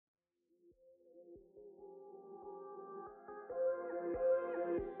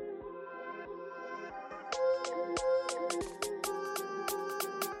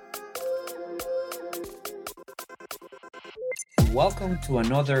welcome to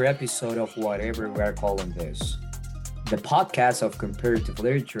another episode of whatever we are calling this, the podcast of comparative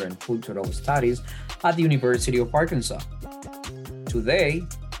literature and cultural studies at the University of Arkansas. Today,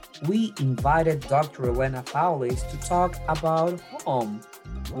 we invited Dr. Elena Faules to talk about home.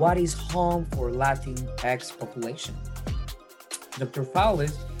 What is home for Latinx population? Dr.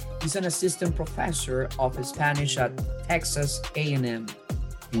 Faules is an assistant professor of Spanish at Texas A&M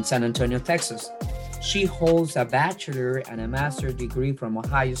in San Antonio, Texas. She holds a bachelor and a master's degree from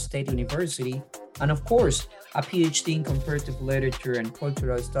Ohio State University, and of course, a PhD in comparative literature and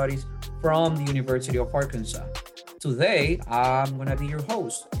cultural studies from the University of Arkansas. Today, I'm going to be your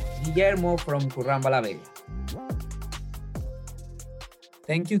host, Guillermo from Curramba La Bella.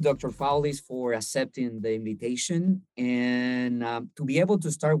 Thank you, Dr. Faules, for accepting the invitation and to be able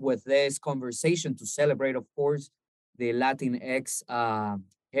to start with this conversation to celebrate, of course, the Latinx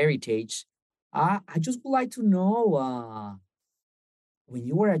heritage. I just would like to know when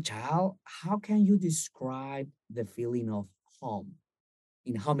you were a child, how can you describe the feeling of home?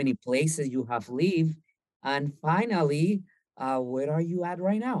 In how many places you have lived? And finally, where are you at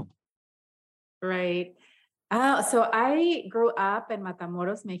right now? Right. So I grew up in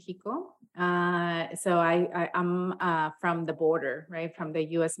Matamoros, Mexico. I'm from the border, right, from the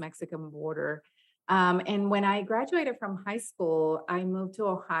U.S.-Mexican border. And when I graduated from high school, I moved to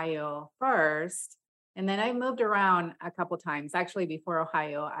Ohio first, and then I moved around a couple times. Actually, before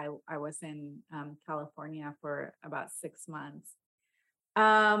Ohio, I was in California for about 6 months.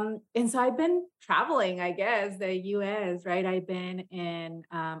 And so I've been traveling, I guess, the US, right? I've been in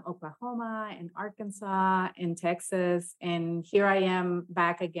Oklahoma, in Arkansas, in Texas, and here I am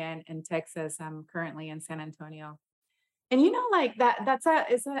back again in Texas. I'm currently in San Antonio. And like that's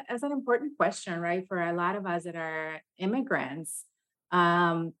an important question, right? For a lot of us that are immigrants.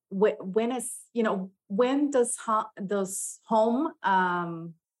 When is, when does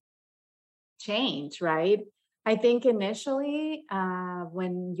home change, right? I think initially,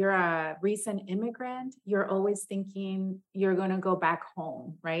 when you're a recent immigrant, you're always thinking you're going to go back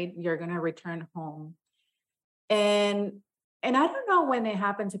home, right? You're going to return home. And and I don't know when it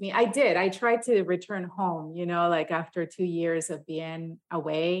happened to me. I did. I tried to return home, like after 2 years of being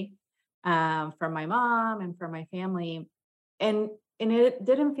away from my mom and from my family, and and it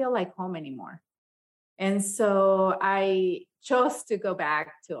didn't feel like home anymore. And so I chose to go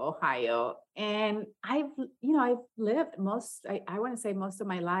back to Ohio. And I've lived I want to say most of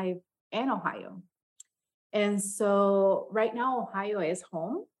my life in Ohio. And so right now, Ohio is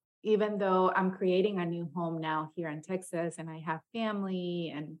home, even though I'm creating a new home now here in Texas and I have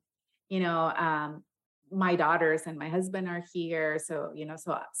family and, you know, um, my daughters and my husband are here. So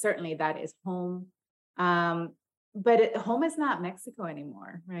certainly that is home. Um, but home is not Mexico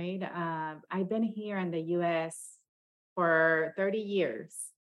anymore, right? I've been here in the US for 30 years.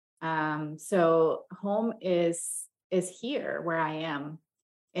 So home is here where I am.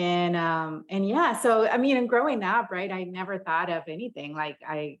 And yeah, so I mean, and growing up, right, I never thought of anything like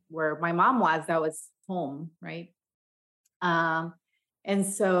I where my mom was, that was home, right? Um, and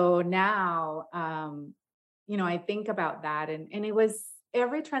so now, I think about that, and it was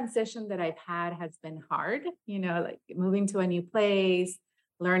every transition that I've had has been hard, like moving to a new place,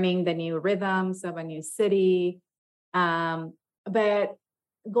 learning the new rhythms of a new city. But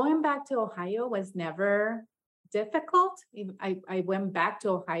going back to Ohio was never difficult. I went back to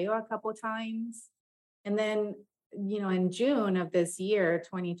Ohio a couple times. And then, in June of this year,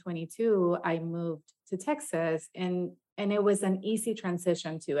 2022, I moved to Texas, and it was an easy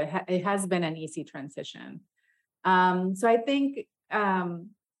transition too. It has been an easy transition. So I think, I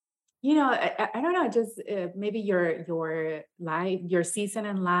don't know, just maybe your life, your season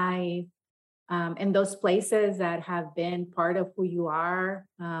in life, and those places that have been part of who you are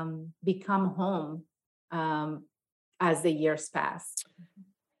become home as the years pass.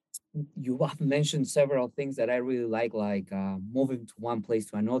 You have mentioned several things that I really like moving to one place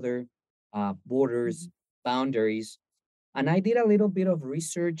to another, borders, Mhm. boundaries. And I did a little bit of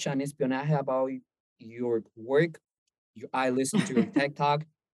research and espionage about your work. I listened to your tech talk,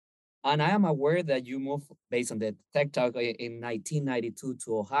 and I am aware that you moved based on the tech talk in 1992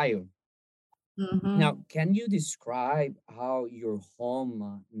 to Ohio. Now, Mhm. can you describe how your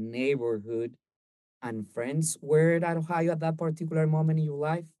home, neighborhood, and friends were at Ohio at that particular moment in your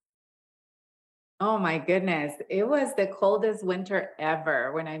life? Oh my goodness. It was the coldest winter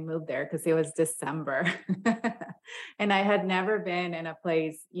ever when I moved there because it was December. And I had never been in a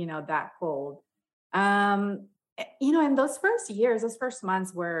place, that cold. Um, In those first years, those first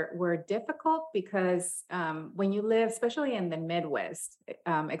months were difficult because when you live, especially in the Midwest,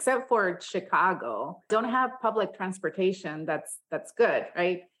 except for Chicago, don't have public transportation. That's good,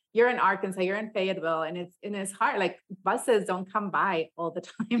 right? You're in Arkansas, you're in Fayetteville, and it's hard. Like buses don't come by all the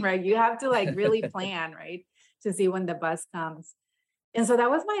time, right? You have to like really plan, right, to see when the bus comes. And so that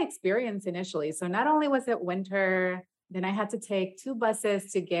was my experience initially. So not only was it winter, then I had to take two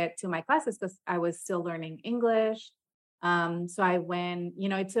buses to get to my classes because I was still learning English. So I went,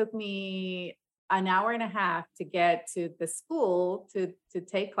 it took me an hour and a half to get to the school to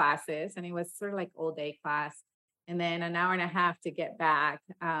take classes, and it was sort of like all day class, and then an hour and a half to get back.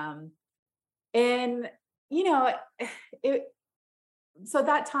 And you know, it so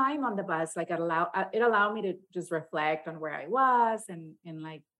that time on the bus, like it allowed me to just reflect on where I was, and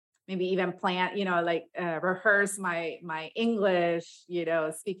like maybe even plan, like rehearse my English,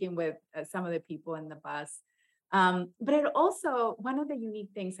 speaking with some of the people in the bus. But it also, one of the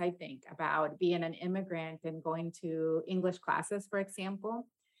unique things I think about being an immigrant and going to English classes, for example,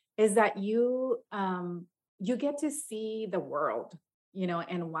 is that you get to see the world,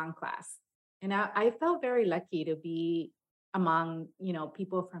 in one class. And I felt very lucky to be among,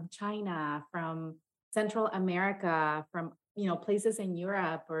 people from China, from Central America, from, places in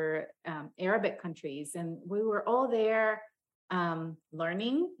Europe or Arabic countries. And we were all there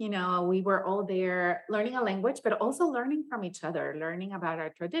learning, we were all there learning a language, but also learning from each other, learning about our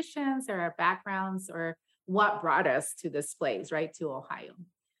traditions or our backgrounds or what brought us to this place, right, to Ohio.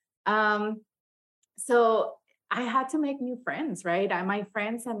 Um, so I had to make new friends, right? My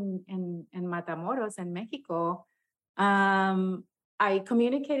friends in Matamoros and Mexico, um, I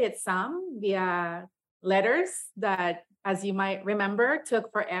communicated some via letters that, as you might remember,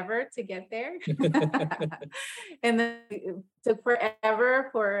 took forever to get there. And then it took forever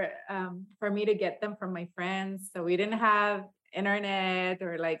for me to get them from my friends. So we didn't have internet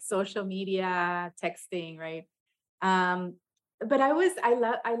or like social media, texting, right? Um, but I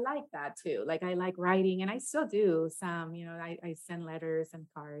like that too. Like I like writing and I still do some, I send letters and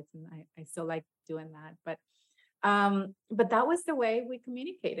cards and I still like doing that. But that was the way we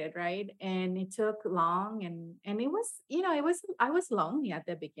communicated, right? And it took long, and it was, I was lonely at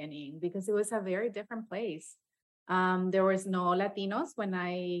the beginning because it was a very different place. There was no Latinos when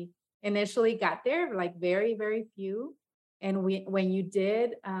I initially got there, like very, very few. And when you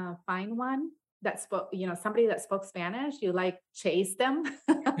did find one that spoke, somebody that spoke Spanish, you like chase them.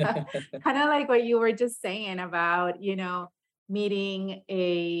 Kind of like what you were just saying about, meeting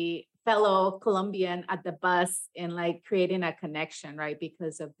a fellow Colombian at the bus and like creating a connection, right?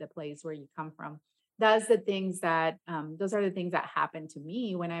 Because of the place where you come from. Those are the things that happened to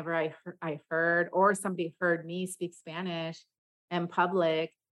me whenever I heard or somebody heard me speak Spanish in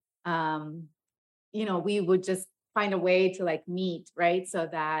public. Um, we would just find a way to like meet, right? So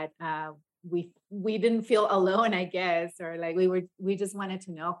that we didn't feel alone, I guess, or like we just wanted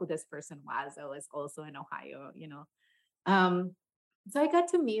to know who this person was that was also in Ohio. Um, so I got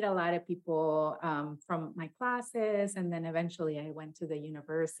to meet a lot of people from my classes, and then eventually I went to the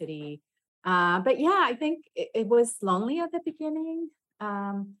university. But yeah, I think it was lonely at the beginning,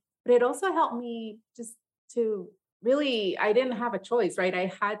 but it also helped me just to really. I didn't have a choice, right?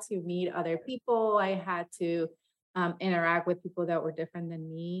 I had to meet other people. I had to interact with people that were different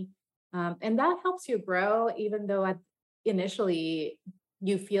than me, and that helps you grow, even though initially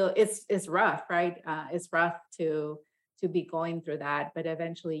you feel it's rough, right? It's rough to be going through that, but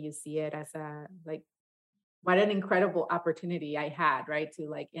eventually you see it as a like what an incredible opportunity I had, right, to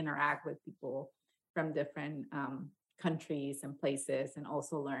like interact with people from different countries and places, and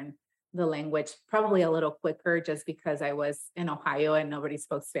also learn the language probably a little quicker just because I was in Ohio and nobody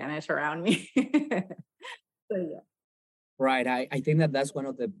spoke Spanish around me. So yeah. Right. I think that that's one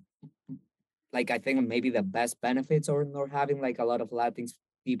of the, like, I think maybe the best benefits or not having like a lot of Latinx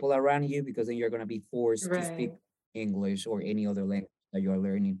people around you, because then you're going to be forced to speak Right. English or any other language that you're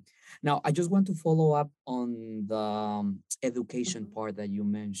learning. Now, I just want to follow up on the education Mhm. part that you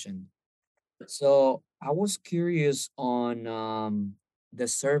mentioned. So I was curious on the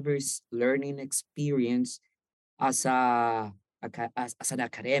service learning experience as as an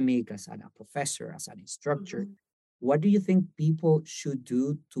academic, as a professor, as an instructor. Mhm. What do you think people should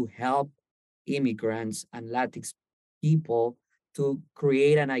do to help immigrants and Latinx people to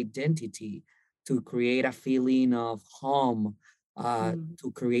create an identity, to create a feeling of home, Mhm.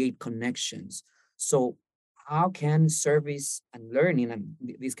 to create connections? So, how can service and learning and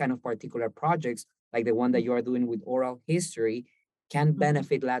these kind of particular projects, like the one that you are doing with oral history, can Mhm.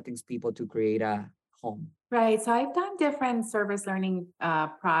 benefit Latinx people to create a home? Right. So I've done different service learning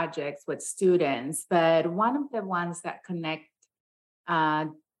projects with students, but one of the ones that connect uh,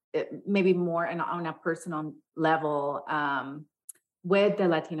 maybe more on a personal level with the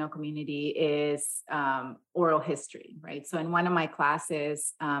Latino community is oral history, right? So in one of my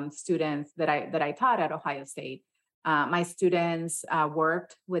classes, students that I taught at Ohio State, my students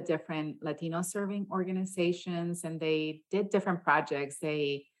worked with different Latino serving organizations, and they did different projects.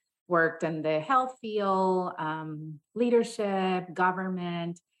 They worked in the health field, leadership,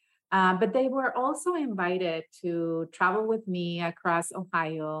 government, but they were also invited to travel with me across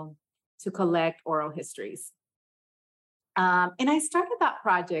Ohio to collect oral histories. And I started that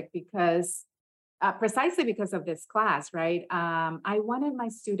project because precisely because of this class, right? I wanted my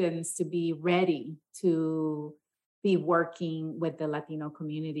students to be ready to be working with the Latino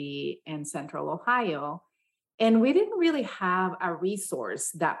community in Central Ohio. And we didn't really have a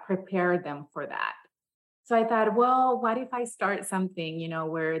resource that prepared them for that. So I thought, well, what if I start something,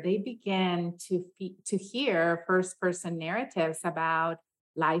 where they begin to hear first person narratives about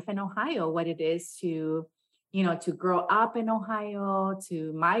life in Ohio, what it is to grow up in Ohio,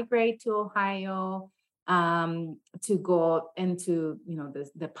 to migrate to Ohio, to go into,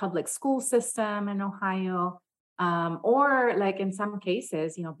 the public school system in Ohio, or like in some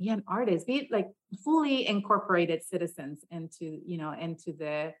cases, be an artist, be like fully incorporated citizens into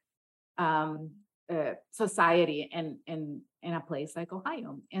the um, society in a place like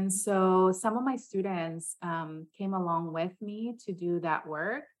Ohio. And so some of my students came along with me to do that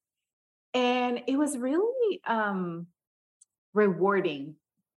work. And it was really rewarding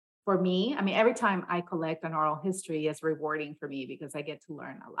for me. I mean, every time I collect an oral history is rewarding for me because I get to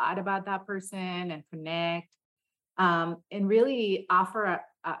learn a lot about that person and connect, and really offer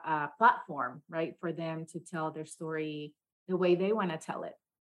a platform, right, for them to tell their story the way they want to tell it.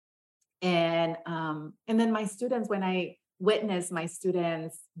 And then my students, when I witnessed my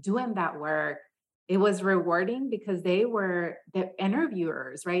students doing that work, it was rewarding because they were the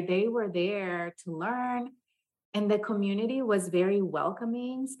interviewers, right? They were there to learn, and the community was very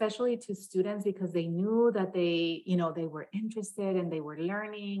welcoming, especially to students, because they knew that they were interested and they were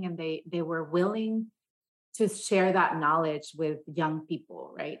learning, and they were willing to share that knowledge with young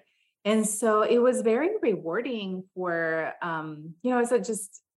people, right? And so it was very rewarding for it's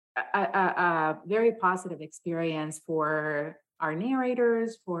just a very positive experience for our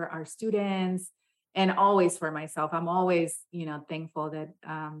narrators, for our students, and always for myself. I'm always thankful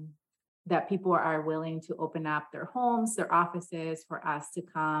that people are willing to open up their homes, their offices for us to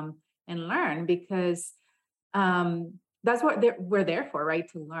come and learn, because that's what we're there for, right?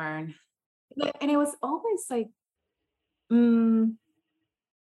 To learn. And it was always like, mm,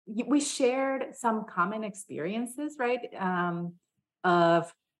 we shared some common experiences, right?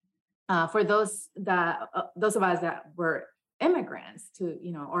 Of For those of us that were immigrants to,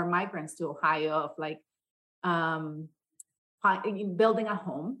 or migrants to Ohio, of like um, building a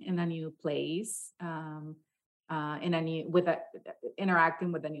home in a new place, in a new with a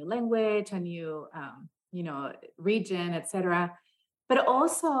interacting with a new language, a new region, etc. But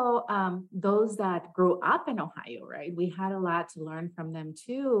also those that grew up in Ohio, right? We had a lot to learn from them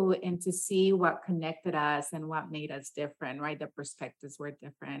too, and to see what connected us and what made us different, right? The perspectives were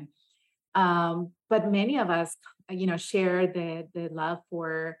different. But many of us, share the love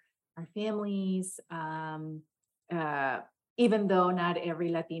for our families. Uh, Even though not every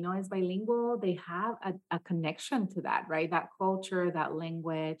Latino is bilingual, they have a connection to that, right? That culture, that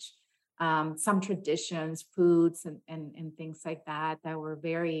language, some traditions, foods, and things like that were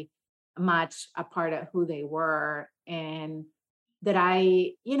very much a part of who they were. And that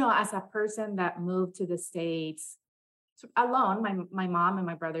as a person that moved to the States alone, my mom and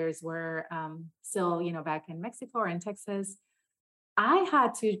my brothers were still, back in Mexico or in Texas. I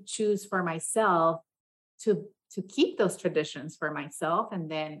had to choose for myself to keep those traditions for myself, and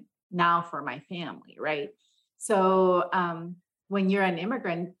then now for my family, right? So when you're an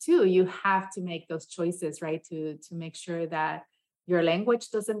immigrant too, you have to make those choices, right? To make sure that your language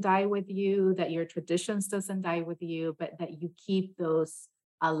doesn't die with you, that your traditions doesn't die with you, but that you keep those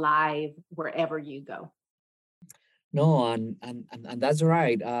alive wherever you go. No, and that's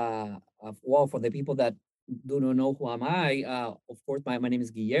right. Well, for the people that do not know who am I, of course, my name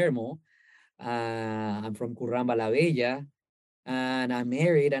is Guillermo. I'm from Curramba La Bella, and I'm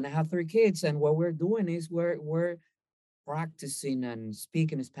married, and I have three kids. And what we're doing is we're practicing and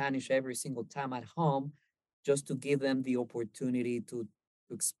speaking Spanish every single time at home, just to give them the opportunity to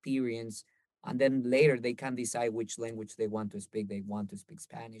experience. And then later they can decide which language they want to speak. They want to speak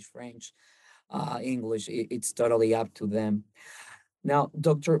Spanish, French, English. It's totally up to them. Now,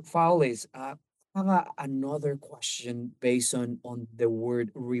 Dr. Fowles, have another question based on the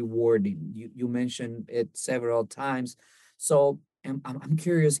word rewarding. You mentioned it several times. So I'm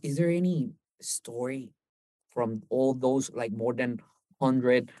curious, is there any story from all those like more than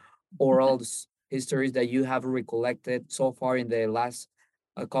 100 histories that you have recollected so far in the last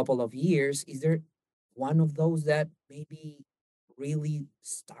a couple of years? Is there one of those that maybe really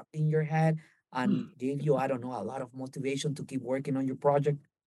stuck in your head and gave you, I don't know, a lot of motivation to keep working on your project?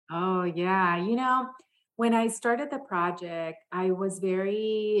 Oh, yeah. When I started the project, I was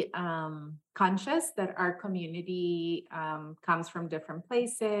very conscious that our community comes from different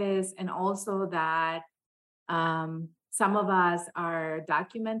places, and also that some of us are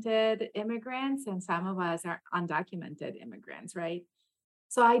documented immigrants and some of us are undocumented immigrants, right?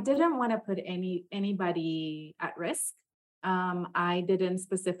 So I didn't want to put anybody at risk. I didn't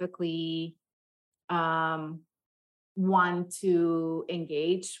specifically um, want to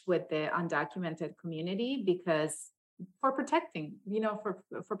engage with the undocumented community because for protecting,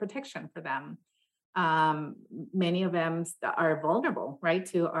 for protection for them. Um, Many of them are vulnerable, right,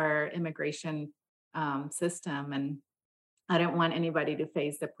 to our immigration system, and I don't want anybody to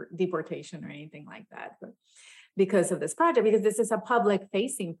face deportation or anything like that. But because of this project, because this is a public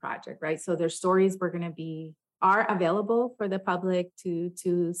facing project, right? So their stories were going to be are available for the public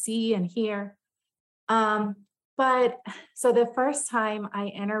to see and hear. Um, but so the first time I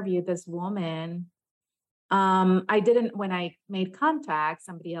interviewed this woman, I didn't, when I made contact,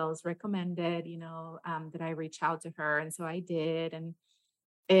 somebody else recommended, that I reach out to her. And so I did.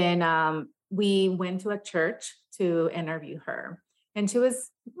 And we went to a church to interview her. And she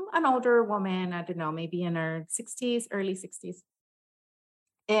was an older woman, I don't know, maybe in her 60s, early 60s.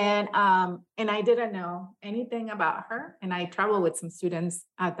 And I didn't know anything about her. And I traveled with some students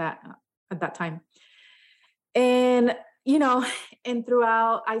at that time. And, you know, and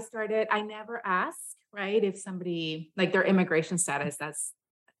throughout I never asked, right? If somebody like their immigration status, that's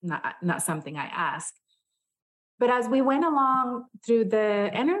not something I ask. But as we went along through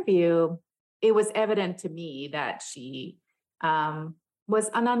the interview, it was evident to me that she was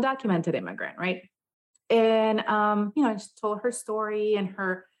an undocumented immigrant, right? And she told her story, and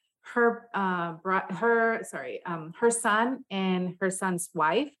her son and her son's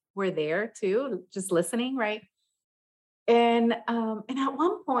wife were there too, just listening, right? And at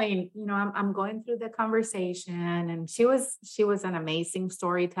one point, I'm going through the conversation, and she was an amazing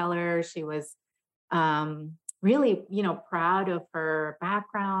storyteller. She was really, proud of her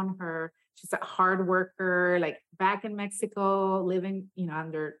background. She's a hard worker, like back in Mexico, living,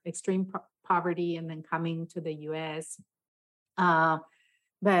 under extreme poverty, and then coming to the U.S. Uh,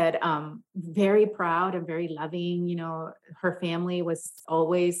 but very proud and very loving. Her family was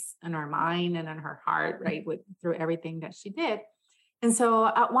always in her mind and in her heart, right, with through everything that she did. And so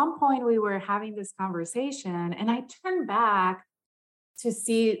at one point we were having this conversation, and I turned back to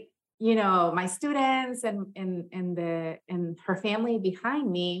see, my students and her family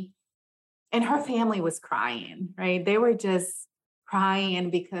behind me, and her family was crying, right? They were just crying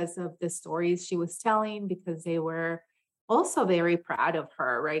because of the stories she was telling, because they were also very proud of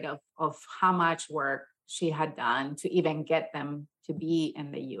her, right? Of how much work she had done to even get them to be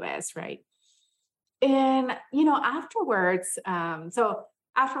in the US, right? And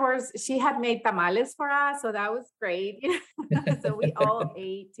afterwards, she had made tamales for us, so that was great. So we all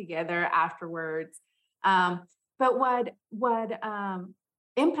ate together afterwards. Um, but what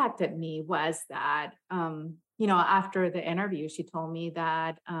impacted me was that after the interview, she told me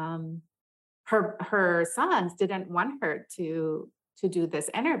that her sons didn't want her to do this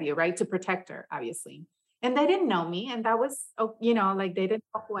interview, right? To protect her, obviously. And they didn't know me, and that was, like they didn't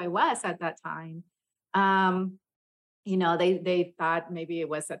know who I was at that time. Um, they thought maybe it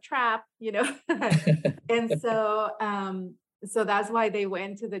was a trap, and so that's why they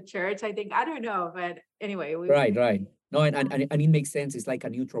went to the church. I think, I don't know, but anyway, Right, right. No, and it makes sense. It's like a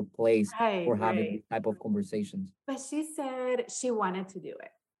neutral place right, for having right. this type of conversations. But she said she wanted to do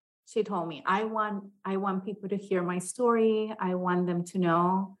it. She told me, I want people to hear my story. I want them to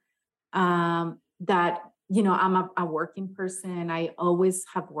know that I'm a working person. I always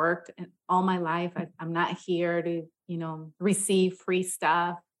have worked all my life. I'm not here to receive free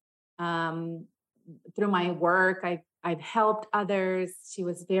stuff. Um, Through my work, I've helped others. She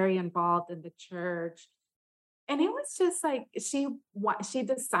was very involved in the church, and it was just like she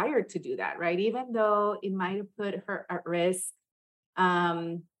desired to do that, right? Even though it might have put her at risk,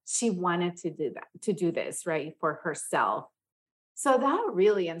 she wanted to do this, right, for herself. So that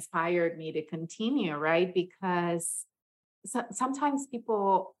really inspired me to continue, right? Because sometimes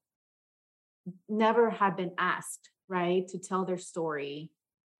people never have been asked, right, to tell their story.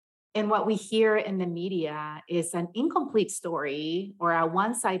 And what we hear in the media is an incomplete story or a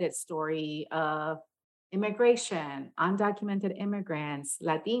one-sided story of immigration, undocumented immigrants,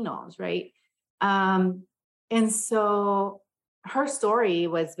 Latinos, right? Um, and so her story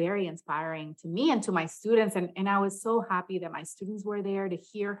was very inspiring to me and to my students. And I was so happy that my students were there to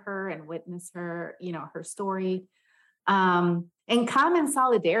hear her and witness her, her story. And come in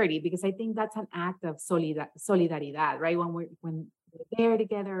solidarity, because I think that's an act of solidaridad, right? When we're there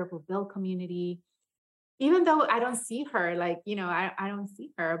together, we build community. Even though I don't see her, like, I don't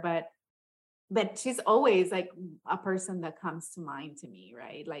see her, but she's always like a person that comes to mind to me,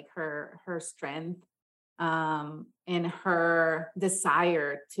 right? Like her strength, and her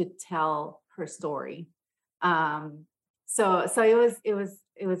desire to tell her story. Um, so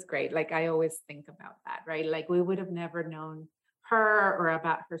it was great. Like I always think about that, right? Like we would have never known her or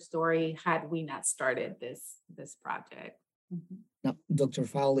about her story had we not started this project. Mhm. Now, Dr.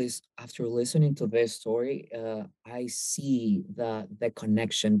 Fowlis, after listening to this story, I see the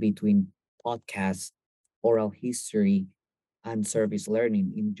connection between podcast, oral history, and service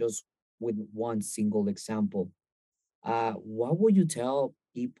learning in just with one single example. What would you tell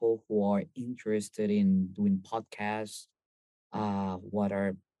people who are interested in doing podcasts? What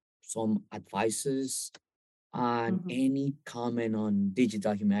are some advices and Mhm. any comment on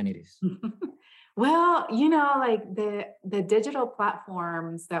digital humanities? Well, like the digital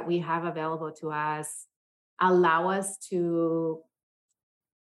platforms that we have available to us allow us to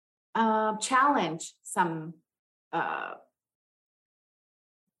challenge some uh,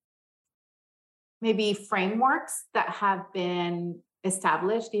 maybe frameworks that have been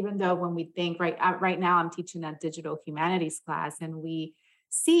established. Even though when we think right now, I'm teaching a digital humanities class, and we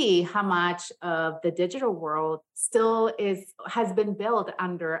see how much of the digital world still has been built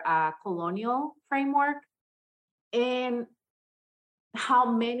under a colonial framework, and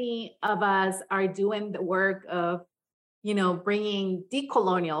how many of us are doing the work of bringing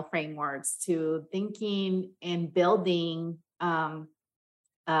decolonial frameworks to thinking and building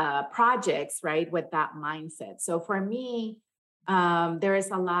projects, right, with that mindset. So for me, there is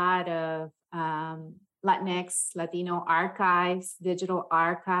a lot of Latinx, Latino archives, digital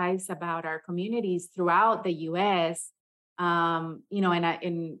archives about our communities throughout the U.S. And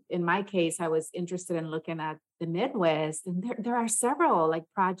in my case, I was interested in looking at the Midwest, and there are several like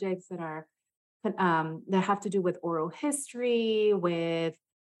projects that have to do with oral history, with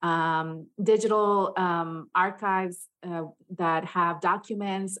digital archives that have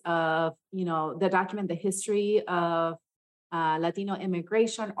documents that document the history of Latino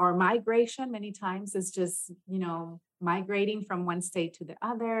immigration or migration. Many times it's just, migrating from one state to the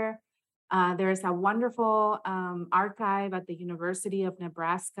other. There's a wonderful archive at the University of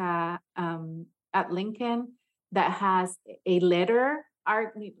Nebraska at Lincoln that has a letters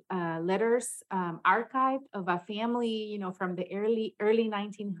archive of a family, from the early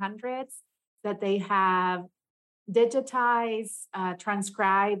 1900s that they have digitized,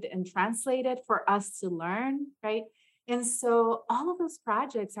 transcribed, and translated for us to learn, right? And so all of those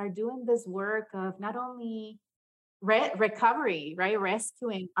projects are doing this work of not only recovery, right?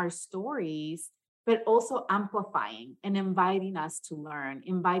 Rescuing our stories, but also amplifying and inviting us to learn,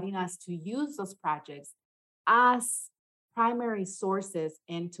 inviting us to use those projects as primary sources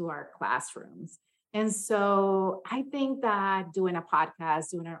into our classrooms. And so I think that doing a podcast,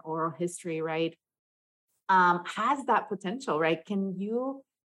 doing an oral history, right, has that potential, right? Can you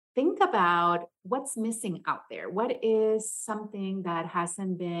think about what's missing out there? What is something that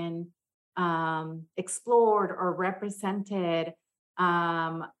hasn't been explored or represented?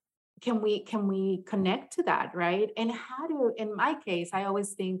 Um, can we connect to that, right? And in my case, I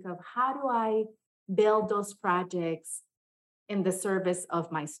always think of how do I build those projects in the service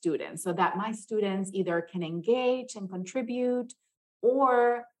of my students so that my students either can engage and contribute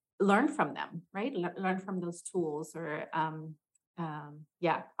or learn from them, right? Learn from those tools or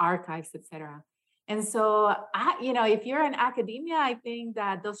yeah, archives, etc. And so if you're in academia, I think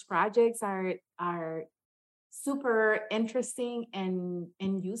that those projects are super interesting and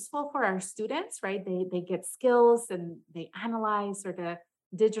useful for our students, right? They get skills and they analyze sort of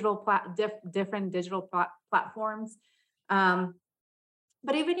different digital platforms. um,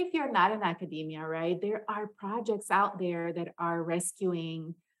 but even if you're not in academia, right, there are projects out there that are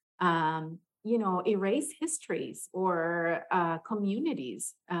rescuing, erase histories or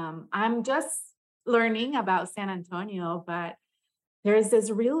communities. I'm just learning about San Antonio, but there's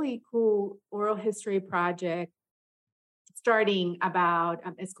this really cool oral history project starting about,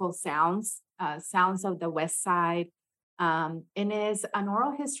 it's called Sounds of the West Side. And it's an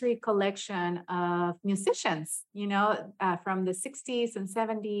oral history collection of musicians, from the 60s and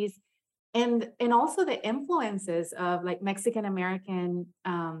 70s, and also the influences of like Mexican American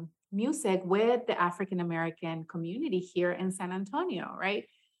music with the African American community here in San Antonio, right?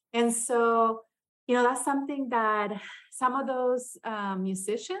 And so, that's something that some of those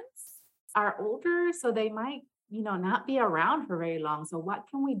musicians are older, so they might, not be around for very long. So, what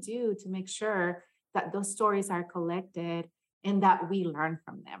can we do to make sure that those stories are collected and that we learn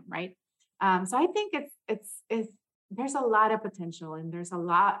from them, right? So I think it's there's a lot of potential and there's a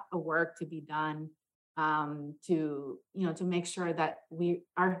lot of work to be done to make sure that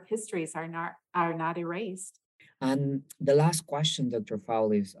our histories are not erased. And the last question, Dr.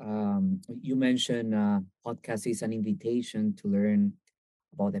 Fowl, is you mentioned podcast is an invitation to learn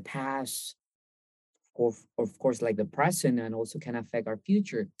about the past, of course, like the present, and also can affect our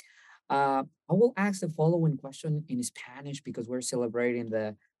future. I will ask the following question in Spanish because we're celebrating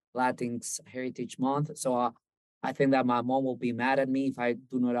the Latinx Heritage Month. So I think that my mom will be mad at me if I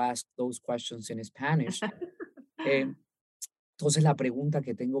do not ask those questions in Spanish. Eh, entonces, la pregunta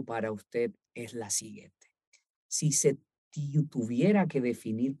que tengo para usted es la siguiente. Si se tuviera que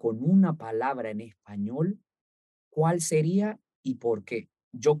definir con una palabra en español, ¿cuál sería y por qué?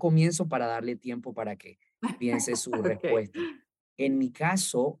 Yo comienzo para darle tiempo para que piense su Okay. respuesta. En mi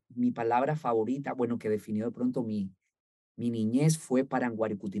caso, mi palabra favorita, bueno, que definió de pronto mi niñez fue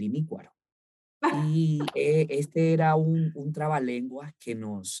Paranguaricutirimícuaro. Y este era un trabalenguas que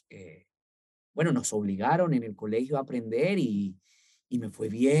bueno, nos obligaron en el colegio a aprender y me fue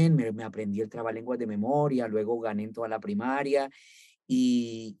bien, me aprendí el trabalenguas de memoria, luego gané en toda la primaria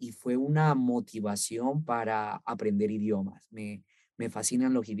y fue una motivación para aprender idiomas. Me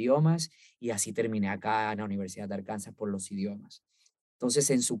fascinan los idiomas y así terminé acá en la Universidad de Arkansas por los idiomas.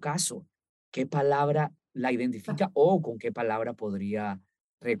 Entonces, en su caso, ¿qué palabra la identifica o con qué palabra podría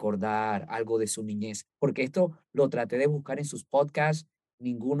recordar algo de su niñez? Porque esto lo traté de buscar en sus podcasts,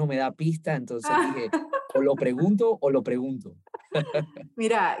 ninguno me da pista, entonces dije, o lo pregunto o lo pregunto.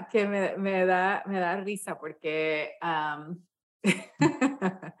 Mira, que me da risa porque,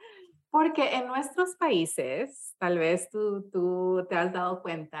 porque en nuestros países, tal vez tú te has dado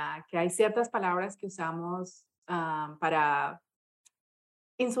cuenta que hay ciertas palabras que usamos para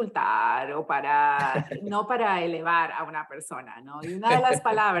insultar o no para elevar a una persona, ¿no? Y una de las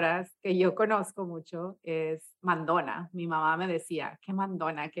palabras que yo conozco mucho es mandona. Mi mamá me decía, qué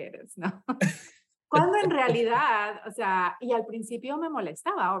mandona que eres, ¿no? Cuando en realidad, o sea, y al principio me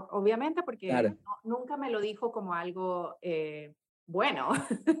molestaba, obviamente, porque Claro. nunca me lo dijo como algo bueno.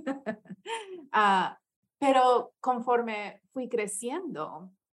 Pero conforme fui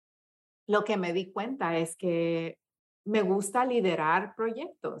creciendo, lo que me di cuenta es que me gusta liderar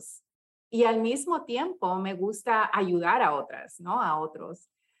proyectos y al mismo tiempo me gusta ayudar a otras, ¿no? A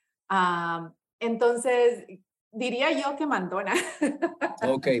otros. Entonces, diría yo que mandona.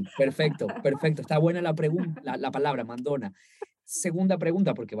 Ok, perfecto, perfecto. Está buena la palabra, mandona. Segunda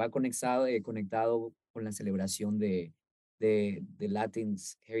pregunta, porque va conectado con la celebración de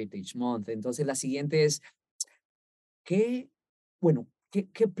Latin's Heritage Month. Entonces, la siguiente es, ¿qué, bueno,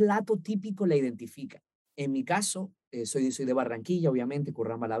 qué plato típico la identifica? En mi caso, soy de Barranquilla, obviamente,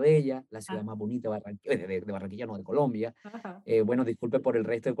 Curramba la Bella, la ciudad Ah, más bonita de Barranquilla, de Barranquilla, no, de Colombia. ajá. Bueno, disculpe por el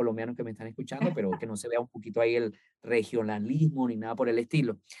resto de colombianos que me están escuchando, pero que no se vea un poquito ahí el regionalismo ni nada por el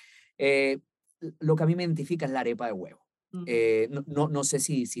estilo. Eh, lo que a mí me identifica es la arepa de huevo. Ujú. No sé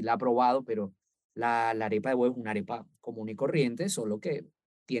si la ha probado, pero la arepa de huevo es una arepa común y corriente, solo que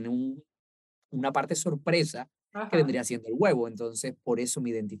tiene una parte sorpresa que Ajá. vendría siendo el huevo. Entonces, por eso me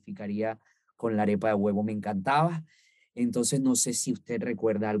identificaría con la arepa de huevo. Me encantaba. Entonces, no sé si usted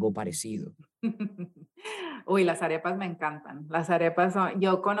recuerda algo parecido. Uy, las arepas me encantan. Las arepas son,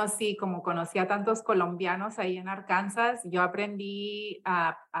 yo como conocí a tantos colombianos ahí en Arkansas, yo aprendí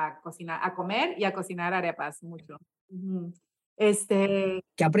a cocinar, a comer y a cocinar arepas mucho. Ujú. Este,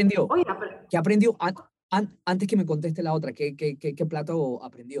 ¿Qué aprendió? oye, ¿Qué aprendió? Antes que me conteste la otra, ¿qué plato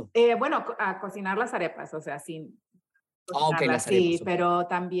aprendió? bueno, a cocinar las arepas, o sea, sin Ah, ok, cocinarlas, las arepas, sí, ok. pero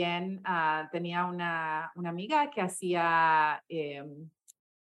también tenía una amiga que hacía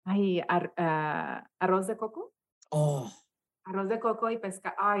arroz de coco. Oh, Arroz de coco y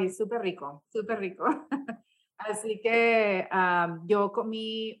pescado, ay, súper rico, súper rico. Así que yo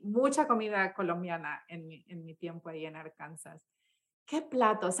comí mucha comida colombiana en mi tiempo ahí en Arkansas. ¿Qué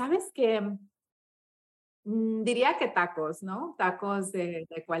plato? ¿Sabes qué? Diría que tacos, ¿no? Tacos de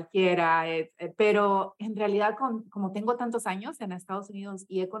cualquiera, pero en realidad como tengo tantos años en Estados Unidos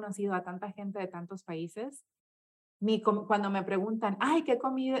y he conocido a tanta gente de tantos países, cuando me preguntan, ay, ¿qué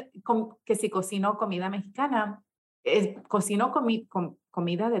comida? Que si cocino comida mexicana, cocino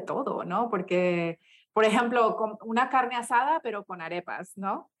comida de todo, ¿no? Porque, por ejemplo, una carne asada, pero con arepas,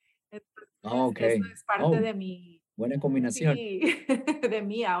 ¿no? Oh, Entonces, eso okay. es parte Oh, de mi, buena combinación. sí, de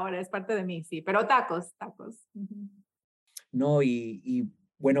mí ahora, es parte de mí, sí, pero tacos, tacos. Ujú. No, y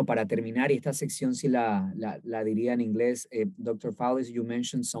bueno, para terminar, y esta sección sí la diría en inglés, Dr. Fowles, you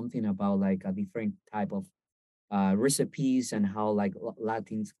mentioned something about like a different type of recipes and how like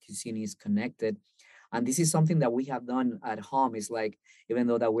Latin cuisine is connected. And this is something that we have done at home. It's like, even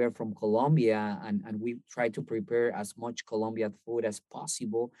though that we're from Colombia and we try to prepare as much Colombian food as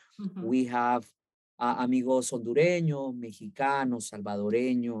possible, Ujú, we have amigos hondureños, mexicanos,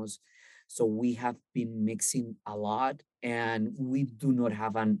 salvadoreños. So we have been mixing a lot and we do not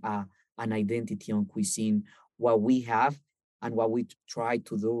have an identity on cuisine. What we have and what we try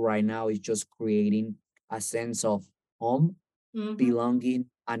to do right now is just creating a sense of home, ujú, belonging,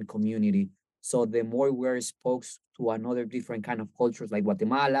 and community. So the more we're exposed to another different kind of cultures like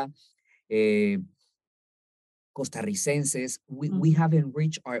Guatemala, eh, Costarricenses, we ujú. have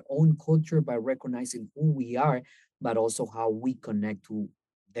enriched our own culture by recognizing who we are, but also how we connect to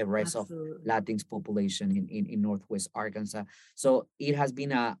the rest of Absolutely. Latinx population in Northwest Arkansas. So it has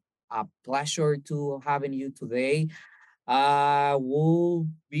been a pleasure to having you today. I will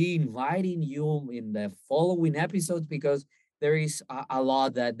be inviting you in the following episodes because there is a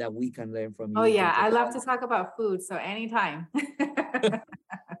lot that we can learn from Oh you, yeah, Dr. I love to Paul. talk about food, so anytime.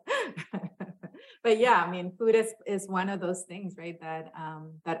 But yeah, I mean, food is one of those things, right?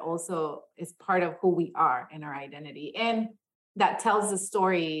 That also is part of who we are in our identity, and that tells the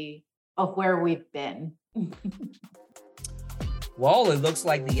story of where we've been. Well, it looks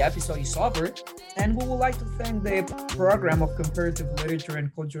like the episode is over, and we would like to thank the program of Comparative Literature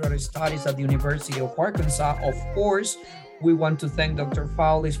and Cultural Studies at the University of Arkansas. Of course, we want to thank Dr.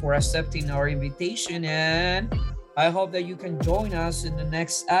 Fowlis for accepting our invitation, and I hope that you can join us in the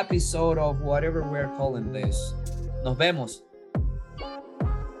next episode of whatever we're calling this. Nos vemos.